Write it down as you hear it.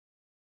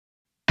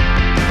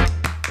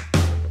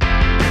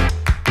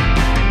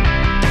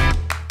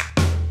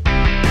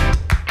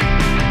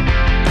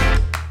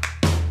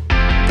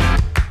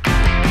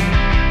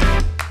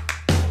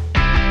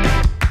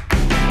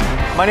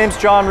My name's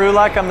John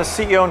Roulac. I'm the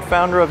CEO and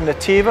founder of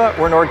Nutiva.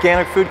 We're an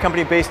organic food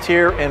company based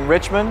here in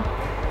Richmond,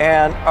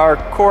 and our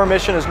core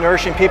mission is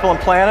nourishing people and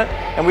planet,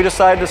 and we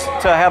decided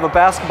to have a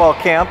basketball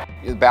camp.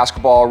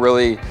 Basketball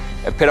really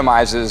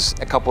epitomizes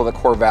a couple of the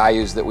core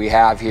values that we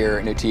have here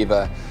at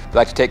Nutiva. We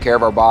like to take care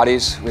of our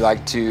bodies. We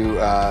like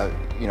to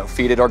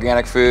feed it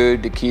organic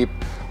food to keep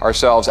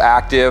ourselves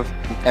active,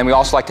 and we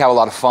also like to have a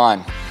lot of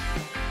fun.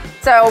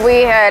 So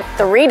we had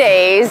 3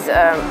 days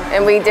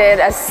and we did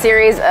a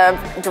series of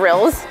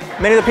drills.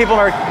 Many of the people in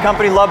our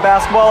company love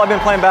basketball. I've been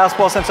playing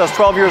basketball since I was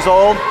 12 years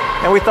old,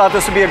 and we thought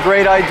this would be a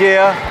great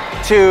idea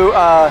to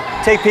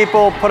take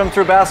people, put them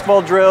through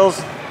basketball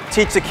drills,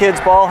 teach the kids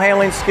ball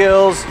handling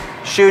skills,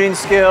 shooting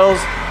skills,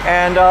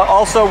 and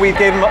also we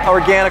gave them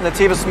organic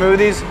Nutiva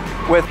smoothies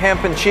with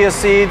hemp and chia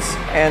seeds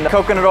and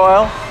coconut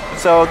oil,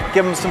 so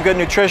give them some good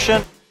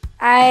nutrition.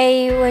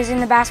 I was in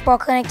the basketball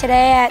clinic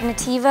today at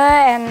Nutiva,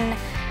 and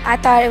I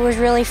thought it was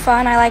really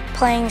fun. I like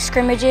playing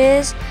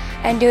scrimmages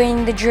and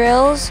doing the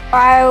drills.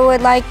 I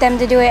would like them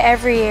to do it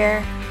every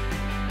year.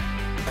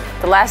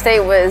 The last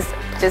day was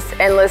just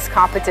endless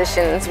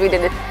competitions. We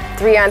did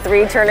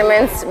 3-on-3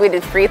 tournaments, we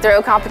did free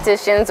throw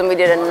competitions, and we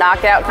did a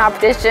knockout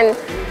competition,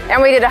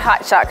 and we did a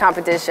hot shot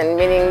competition,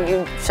 meaning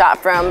you shot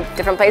from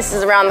different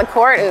places around the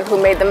court, and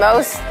who made the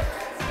most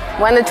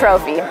won the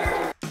trophy.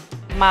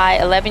 My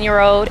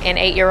 11-year-old and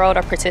 8-year-old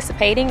are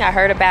participating. I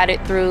heard about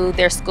it through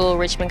their school,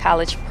 Richmond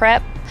College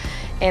Prep,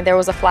 and there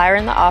was a flyer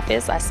in the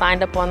office. I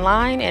signed up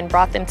online and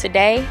brought them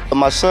today.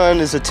 My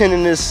son is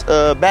attending this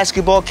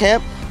basketball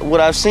camp. What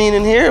I've seen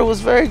in here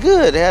was very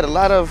good. They had a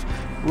lot of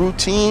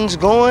routines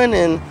going,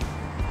 and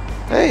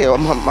hey,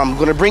 I'm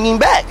going to bring him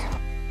back.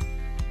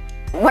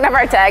 One of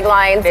our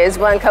taglines is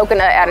one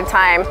coconut at a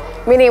time,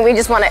 meaning we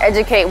just want to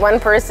educate one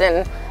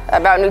person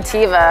about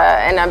Nutiva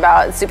and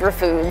about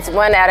superfoods,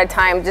 one at a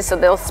time, just so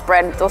they'll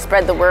spread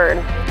the word.